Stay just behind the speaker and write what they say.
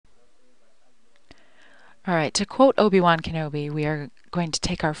All right, to quote Obi-Wan Kenobi, we are going to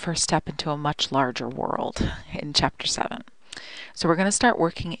take our first step into a much larger world in Chapter 7. So we're going to start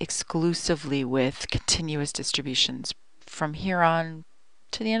working exclusively with continuous distributions from here on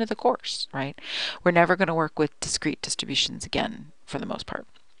to the end of the course, right? We're never going to work with discrete distributions again for the most part.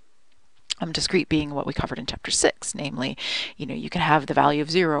 Discrete being what we covered in Chapter 6, namely, you can have the value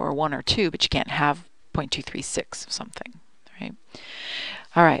of 0 or 1 or 2, but you can't have 0.236 of something, right?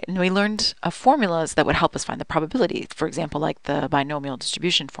 All right, and we learned formulas that would help us find the probability, for example, like the binomial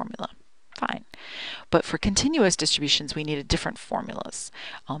distribution formula. Fine. But for continuous distributions, we needed different formulas.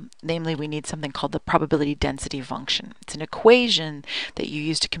 Namely, we need something called the probability density function. It's an equation that you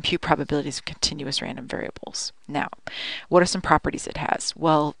use to compute probabilities of continuous random variables. Now, what are some properties it has?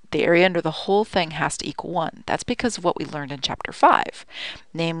 Well, the area under the whole thing has to equal 1. That's because of what we learned in Chapter 5,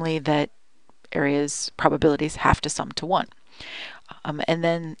 namely that areas' probabilities have to sum to 1. And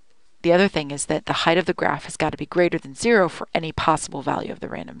then the other thing is that the height of the graph has got to be greater than 0 for any possible value of the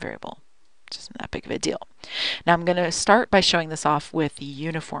random variable. Which isn't that big of a deal. Now I'm going to start by showing this off with the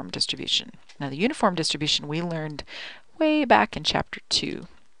uniform distribution. Now the uniform distribution we learned way back in Chapter 2.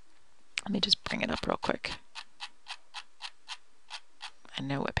 Let me just bring it up real quick. I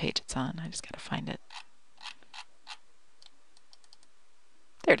know what page it's on. I just got to find it.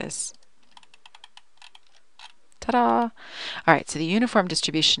 There it is. Ta-da! All right, so the uniform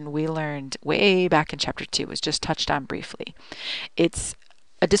distribution we learned way back in Chapter 2 was just touched on briefly. It's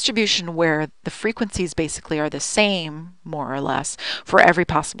a distribution where the frequencies basically are the same, more or less, for every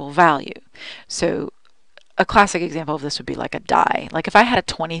possible value. So a classic example of this would be like a die. Like if I had a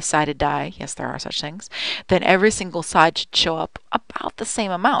 20-sided die, yes, there are such things, then every single side should show up about the same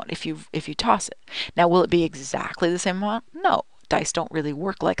amount if you toss it. Now, will it be exactly the same amount? No. Dice don't really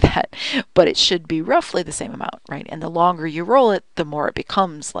work like that, but it should be roughly the same amount, right? And the longer you roll it, the more it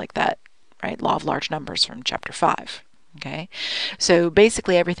becomes like that, right? Law of large numbers from Chapter 5. Okay, so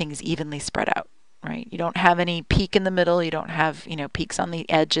basically everything is evenly spread out, right? You don't have any peak in the middle, you don't have, peaks on the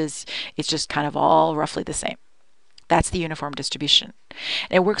edges. It's just kind of all roughly the same. That's the uniform distribution.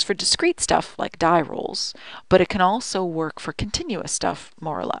 And it works for discrete stuff like die rolls, but it can also work for continuous stuff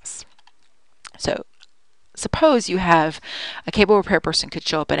more or less. So suppose you have a cable repair person could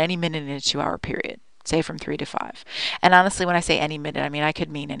show up at any minute in a 2-hour period, say from 3 to 5. And honestly, when I say any minute, I mean I could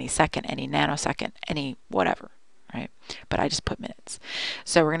mean any second, any nanosecond, any whatever. Right? But I just put minutes.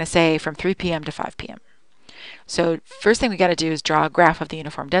 So we're going to say from 3 p.m. to 5 p.m. So first thing we got to do is draw a graph of the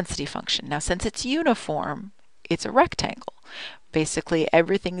uniform density function. Now since it's uniform, it's a rectangle. Basically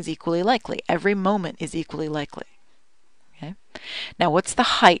everything is equally likely. Every moment is equally likely. Okay. Now what's the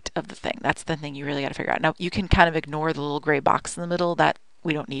height of the thing? That's the thing you really got to figure out. Now you can kind of ignore the little gray box in the middle. That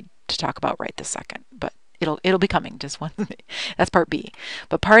we don't need to talk about right this second. But it'll be coming. Just one. That's part B.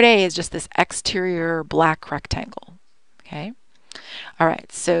 But part A is just this exterior black rectangle. Okay. All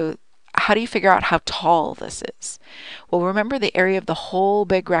right. So how do you figure out how tall this is? Well, remember the area of the whole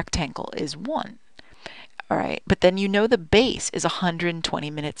big rectangle is 1. All right. But then the base is 120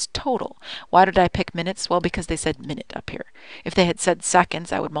 minutes total. Why did I pick minutes? Well, because they said minute up here. If they had said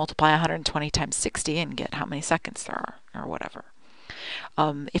seconds, I would multiply 120 times 60 and get how many seconds there are or whatever.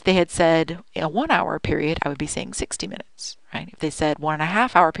 If they had said a 1-hour period, I would be saying 60 minutes, right? If they said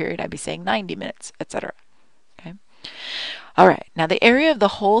 1.5-hour period, I'd be saying 90 minutes, etc. Okay. All right. Now the area of the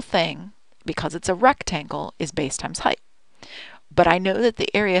whole thing, because it's a rectangle, is base times height. But I know that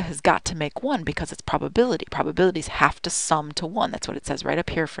the area has got to make 1 because it's probability. Probabilities have to sum to 1. That's what it says right up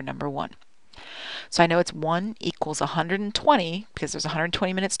here for number 1. So I know it's 1 equals 120 because there's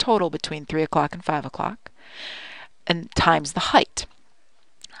 120 minutes total between 3 o'clock and 5 o'clock, and times the height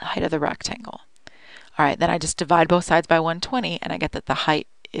of the rectangle. All right, then I just divide both sides by 120 and I get that the height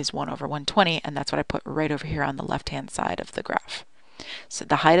is 1 over 120, and that's what I put right over here on the left-hand side of the graph. So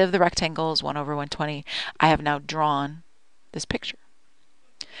the height of the rectangle is 1 over 120. I have now drawn this picture.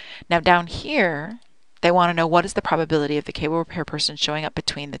 Now down here, they want to know what is the probability of the cable repair person showing up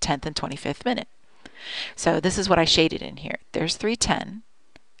between the 10th and 25th minute. So this is what I shaded in here. There's 3:10,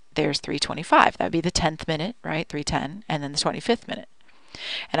 there's 3:25. That would be the 10th minute, right? 3:10, and then the 25th minute.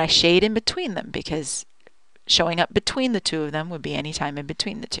 And I shade in between them because showing up between the two of them would be any time in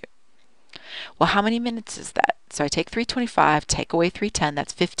between the two. Well, how many minutes is that? So I take 3:25, take away 3:10,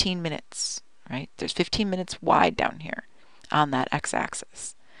 that's 15 minutes, right? There's 15 minutes wide down here on that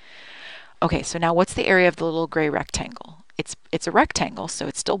x-axis. Okay, so now what's the area of the little gray rectangle? It's a rectangle, so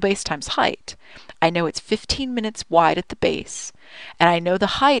it's still base times height. I know it's 15 minutes wide at the base, and I know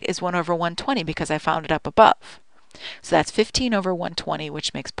the height is 1 over 120 because I found it up above. So that's 15 over 120,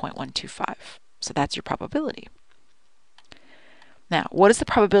 which makes 0.125. So that's your probability. Now, what is the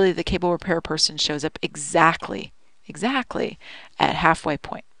probability the cable repair person shows up exactly at halfway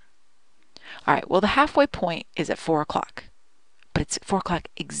point? All right, well, the halfway point is at 4 o'clock, but it's 4 o'clock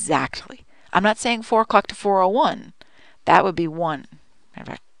exactly. I'm not saying 4 o'clock to 4:01. That would be 1. Matter of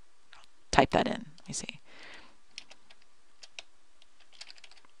fact, type that in. Let me see.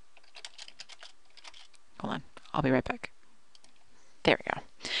 Hold on. I'll be right back. There we go.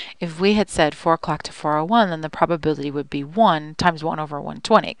 If we had said 4 o'clock to 4:01, then the probability would be 1 times 1 over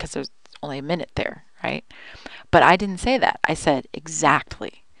 120, because there's only a minute there, right? But I didn't say that. I said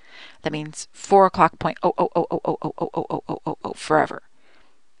exactly. That means 4 o'clock point forever.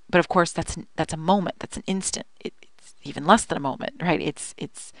 But of course, that's a moment. That's an instant. It's even less than a moment, right?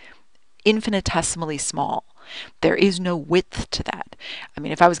 It's infinitesimally small. There is no width to that. I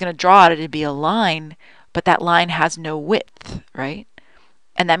mean, if I was going to draw it, it'd be a line, but that line has no width, right?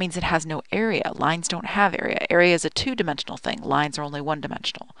 And that means it has no area. Lines don't have area. Area is a two-dimensional thing. Lines are only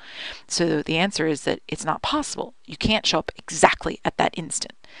one-dimensional. So the answer is that it's not possible. You can't show up exactly at that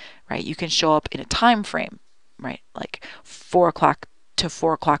instant, right? You can show up in a time frame, right? Like 4 o'clock to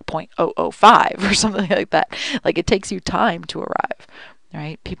 4 o'clock point 005 or something like that. Like it takes you time to arrive,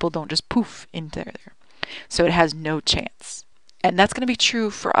 right? People don't just poof into there. So it has no chance. And that's going to be true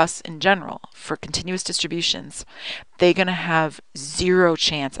for us in general. For continuous distributions, they're going to have 0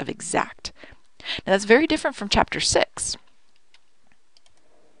 chance of exact. Now that's very different from chapter 6.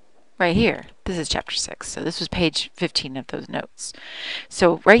 Right here, this is chapter 6. So this was page 15 of those notes.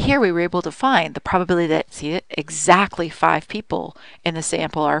 So right here we were able to find the probability that, see it, exactly 5 people in the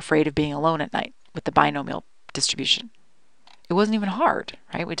sample are afraid of being alone at night with the binomial distribution. It wasn't even hard,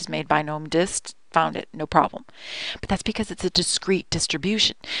 right? We just made binom dist, found it, no problem. But that's because it's a discrete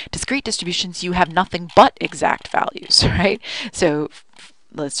distribution. Discrete distributions, you have nothing but exact values, right? So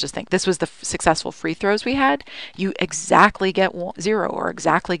let's just think, this was the successful free throws we had. You exactly get 0 or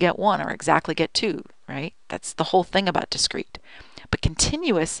exactly get 1 or exactly get 2, right? That's the whole thing about discrete. But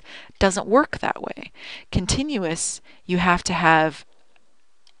continuous doesn't work that way. Continuous, you have to have,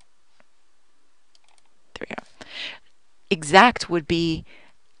 there we go. Exact would be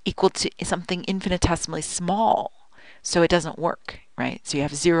equal to something infinitesimally small, so it doesn't work, right? So you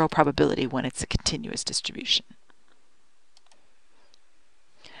have 0 probability when it's a continuous distribution.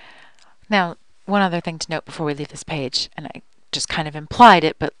 Now, one other thing to note before we leave this page, and I just kind of implied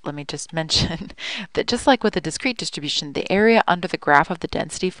it, but let me just mention that just like with a discrete distribution, the area under the graph of the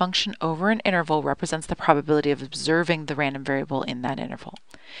density function over an interval represents the probability of observing the random variable in that interval.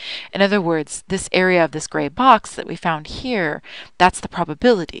 In other words, this area of this gray box that we found here, that's the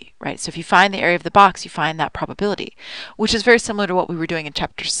probability, right? So if you find the area of the box, you find that probability, which is very similar to what we were doing in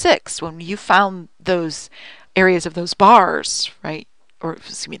chapter 6 when you found those areas of those bars, right? Or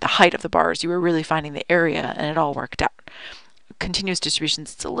excuse me, the height of the bars, you were really finding the area and it all worked out. Continuous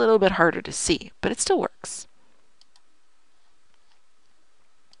distributions, it's a little bit harder to see, but it still works.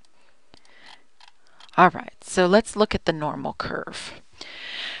 All right, so let's look at the normal curve.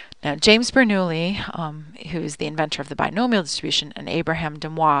 Now, James Bernoulli, who is the inventor of the binomial distribution, and Abraham de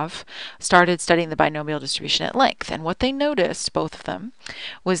Moivre started studying the binomial distribution at length. And what they noticed, both of them,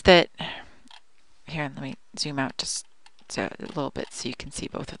 was that, here, let me zoom out just a little bit so you can see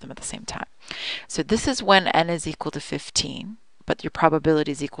both of them at the same time. So this is when n is equal to 15, but your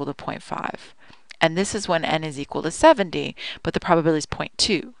probability is equal to 0.5. And this is when n is equal to 70, but the probability is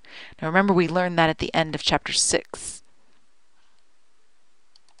 0.2. Now remember, we learned that at the end of chapter 6.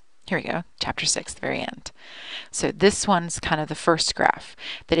 Here we go, chapter 6, the very end. So this one's kind of the first graph,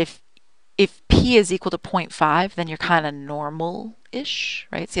 that if p is equal to 0.5, then you're kind of normal-ish,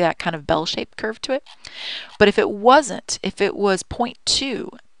 right? See that kind of bell-shaped curve to it? But if it wasn't, if it was 0.2,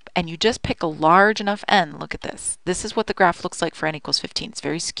 and you just pick a large enough n, look at this. This is what the graph looks like for n equals 15. It's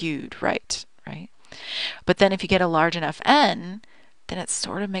very skewed, right? But then if you get a large enough n, then it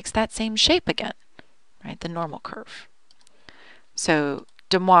sort of makes that same shape again, right? The normal curve. So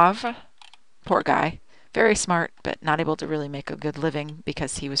de Moivre, poor guy, very smart, but not able to really make a good living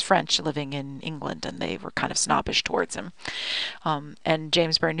because he was French living in England and they were kind of snobbish towards him. And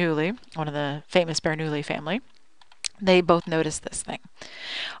James Bernoulli, one of the famous Bernoulli family, they both noticed this thing.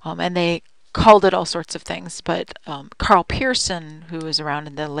 And they called it all sorts of things, but Carl Pearson, who was around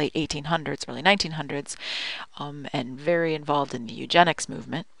in the late 1800s, early 1900s, and very involved in the eugenics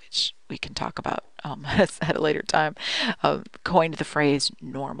movement, which we can talk about at a later time, coined the phrase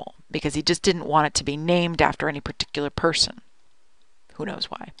normal, because he just didn't want it to be named after any particular person. Who knows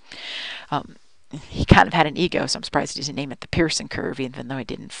why? He kind of had an ego, so I'm surprised he didn't name it the Pearson curve, even though I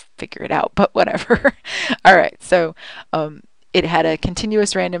didn't figure it out, but whatever. All right, so it had a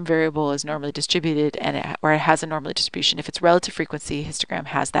continuous random variable is normally distributed, and or it has a normal distribution. If it's relative frequency, histogram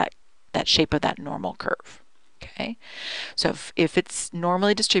has that shape of that normal curve. Okay, so if it's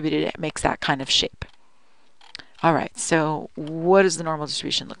normally distributed, it makes that kind of shape. All right, so what does the normal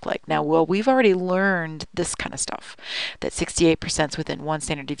distribution look like? Now, well, we've already learned this kind of stuff, that 68% is within one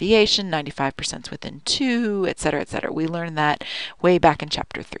standard deviation, 95% is within two, et cetera, et cetera. We learned that way back in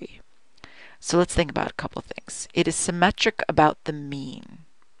chapter 3. So let's think about a couple of things. It is symmetric about the mean.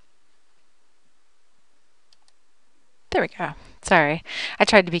 There we go. Sorry. I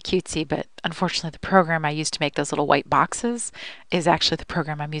tried to be cutesy, but unfortunately the program I used to make those little white boxes is actually the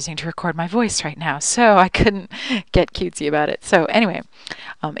program I'm using to record my voice right now, so I couldn't get cutesy about it. So anyway,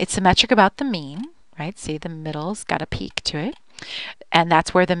 it's symmetric about the mean, right? See, the middle's got a peak to it. And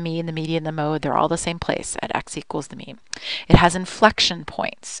that's where the mean, the median, the mode, they're all the same place at x equals the mean. It has inflection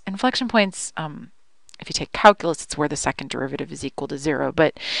points. Inflection points, if you take calculus, it's where the second derivative is equal to 0.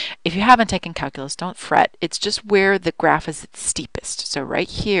 But if you haven't taken calculus, don't fret. It's just where the graph is its steepest. So right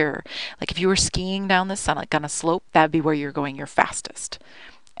here, like if you were skiing down the sun, like on a slope, that would be where you're going your fastest.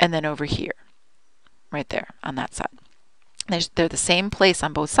 And then over here, right there on that side. They're the same place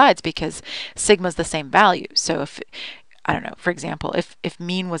on both sides because sigma is the same value. So if, I don't know, for example, if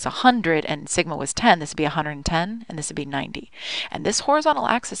mean was 100 and sigma was 10, this would be 110 and this would be 90. And this horizontal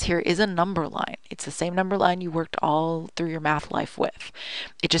axis here is a number line. It's the same number line you worked all through your math life with.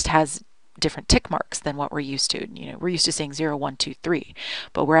 It just has different tick marks than what we're used to. You know, we're used to seeing 0, 1, 2, 3,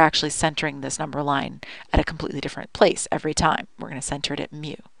 but we're actually centering this number line at a completely different place every time. We're going to center it at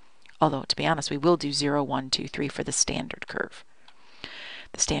mu. Although, to be honest, we will do 0, 1, 2, 3 for the standard curve.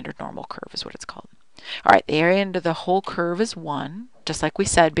 The standard normal curve is what it's called. All right, the area under the whole curve is 1, just like we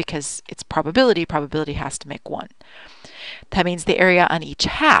said, because it's probability. Probability has to make 1. That means the area on each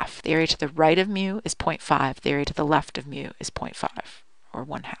half, the area to the right of mu is 0.5. The area to the left of mu is 0.5, or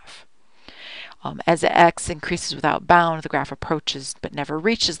 1/2. As x increases without bound, the graph approaches but never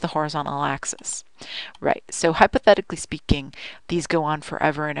reaches the horizontal axis. Right, so hypothetically speaking, these go on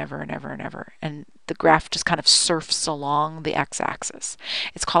forever and ever and ever and ever, and the graph just kind of surfs along the x-axis.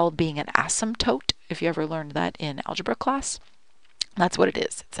 It's called being an asymptote, if you ever learned that in algebra class. That's what it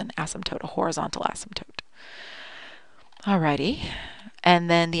is. It's an asymptote, a horizontal asymptote. Alrighty,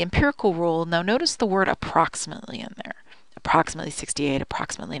 and then the empirical rule, now notice the word approximately in there. Approximately 68,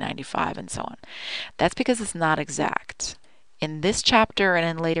 approximately 95, and so on. That's because it's not exact. In this chapter and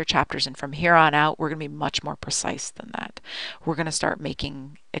in later chapters and from here on out, we're going to be much more precise than that. We're going to start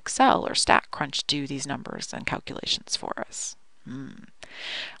making Excel or StatCrunch do these numbers and calculations for us.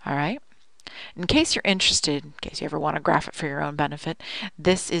 All right. In case you're interested, in case you ever want to graph it for your own benefit,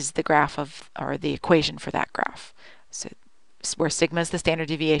 this is the graph of, or the equation for that graph. So where sigma is the standard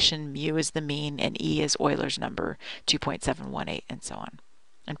deviation, mu is the mean, and E is Euler's number, 2.718, and so on.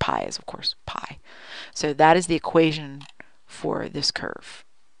 And pi is, of course, pi. So that is the equation for this curve,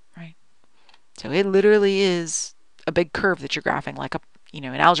 right? So it literally is a big curve that you're graphing, like in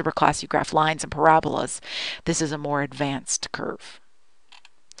algebra class you graph lines and parabolas. This is a more advanced curve.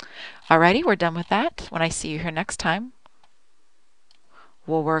 Alrighty, we're done with that. When I see you here next time,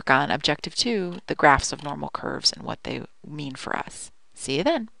 we'll work on Objective 2, the graphs of normal curves and what they mean for us. See you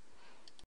then.